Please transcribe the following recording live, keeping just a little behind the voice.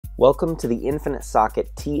Welcome to the Infinite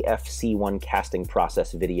Socket TFC1 casting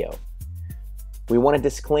process video. We want to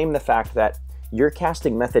disclaim the fact that your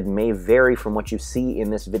casting method may vary from what you see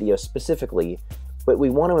in this video specifically, but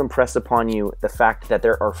we want to impress upon you the fact that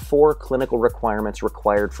there are 4 clinical requirements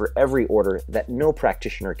required for every order that no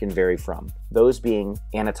practitioner can vary from. Those being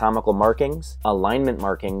anatomical markings, alignment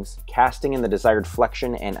markings, casting in the desired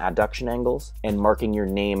flexion and adduction angles, and marking your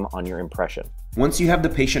name on your impression. Once you have the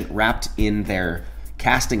patient wrapped in their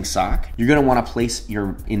casting sock, you're going to want to place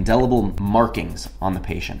your indelible markings on the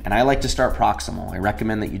patient. And I like to start proximal. I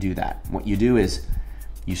recommend that you do that. What you do is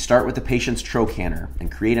you start with the patient's trochanter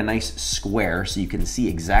and create a nice square so you can see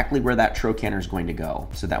exactly where that trochanter is going to go.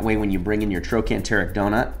 So that way when you bring in your trochanteric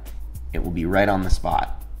donut, it will be right on the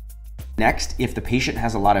spot. Next, if the patient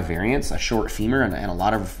has a lot of variance, a short femur and a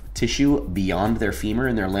lot of tissue beyond their femur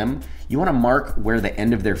in their limb, you want to mark where the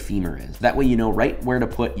end of their femur is. That way you know right where to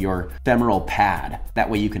put your femoral pad. That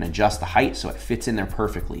way you can adjust the height so it fits in there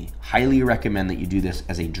perfectly. Highly recommend that you do this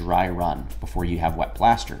as a dry run before you have wet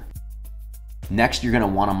plaster. Next, you're going to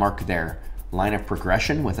want to mark their line of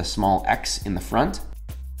progression with a small X in the front.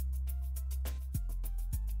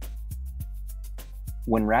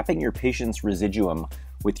 When wrapping your patient's residuum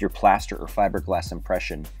with your plaster or fiberglass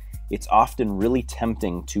impression, it's often really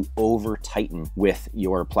tempting to over-tighten with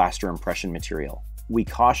your plaster impression material. We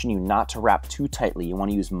caution you not to wrap too tightly. You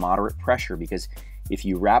want to use moderate pressure because if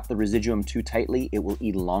you wrap the residuum too tightly, it will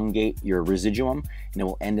elongate your residuum and it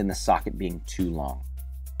will end in the socket being too long.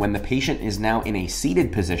 When the patient is now in a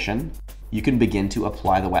seated position, you can begin to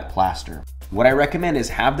apply the wet plaster. What I recommend is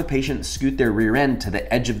have the patient scoot their rear end to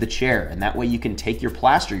the edge of the chair, and that way you can take your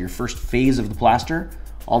plaster, your first phase of the plaster,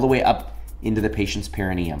 all the way up into the patient's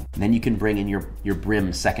perineum. And then you can bring in your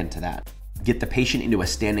brim second to that. Get the patient into a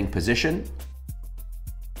standing position,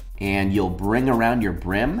 and you'll bring around your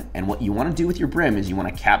brim, and what you want to do with your brim is you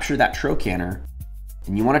want to capture that trochanter,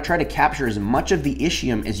 and you want to try to capture as much of the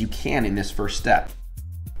ischium as you can in this first step.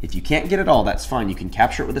 If you can't get it all, that's fine. You can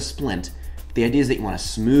capture it with a splint. The idea is that you want to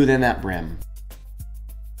smooth in that brim.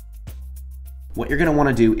 What you're going to want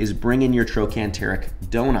to do is bring in your trochanteric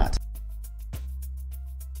donut.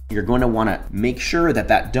 You're going to want to make sure that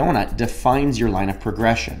that donut defines your line of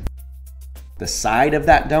progression. The side of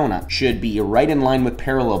that donut should be right in line with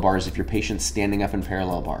parallel bars if your patient's standing up in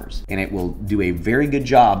parallel bars. And it will do a very good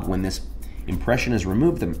job when this impression is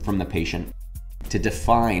removed from the patient to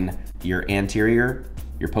define your anterior,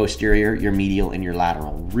 your posterior, your medial, and your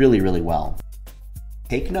lateral really, really well.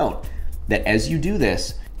 Take note that as you do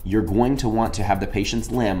this, you're going to want to have the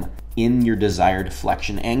patient's limb in your desired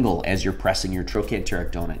flexion angle as you're pressing your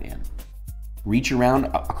trochanteric donut in. Reach around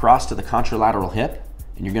across to the contralateral hip,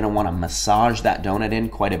 and you're going to want to massage that donut in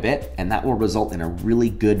quite a bit, and that will result in a really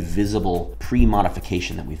good visible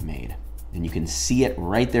pre-modification that we've made. And you can see it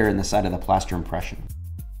right there in the side of the plaster impression.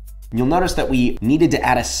 You'll notice that we needed to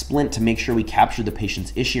add a splint to make sure we captured the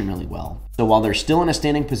patient's ischium really well. So while they're still in a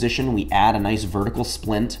standing position, we add a nice vertical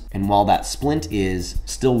splint. And while that splint is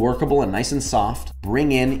still workable and nice and soft,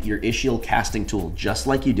 bring in your ischial casting tool, just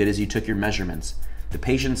like you did as you took your measurements. The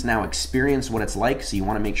patients now experience what it's like, so you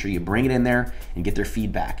want to make sure you bring it in there and get their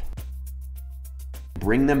feedback.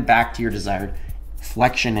 Bring them back to your desired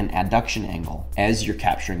flexion and adduction angle as you're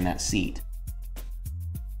capturing that seat.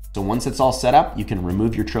 So once it's all set up, you can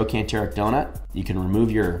remove your trochanteric donut, you can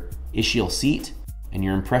remove your ischial seat, and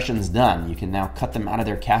your impression's done. You can now cut them out of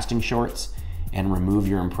their casting shorts and remove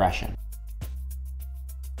your impression.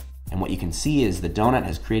 And what you can see is the donut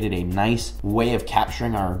has created a nice way of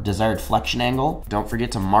capturing our desired flexion angle. Don't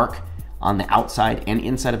forget to mark on the outside and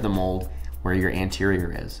inside of the mold where your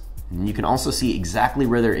anterior is. And you can also see exactly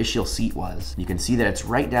where their ischial seat was. You can see that it's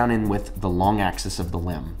right down in with the long axis of the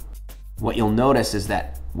limb. What you'll notice is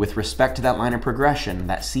that with respect to that line of progression,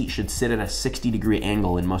 that seat should sit at a 60-degree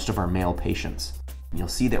angle in most of our male patients. You'll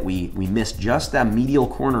see that we missed just that medial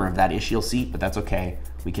corner of that ischial seat, but that's okay.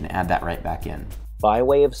 We can add that right back in. By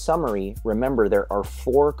way of summary, remember there are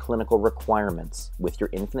 4 clinical requirements with your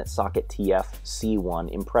Infinite Socket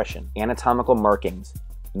TFC1 impression. Anatomical markings.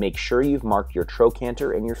 Make sure you've marked your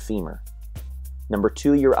trochanter and your femur. Number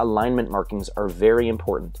 2, your alignment markings are very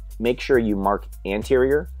important. Make sure you mark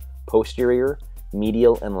anterior, posterior,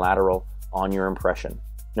 medial, and lateral on your impression.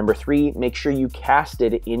 Number 3, make sure you cast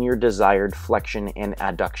it in your desired flexion and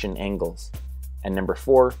adduction angles. And number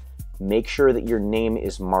 4, make sure that your name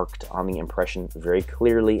is marked on the impression very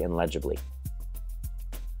clearly and legibly.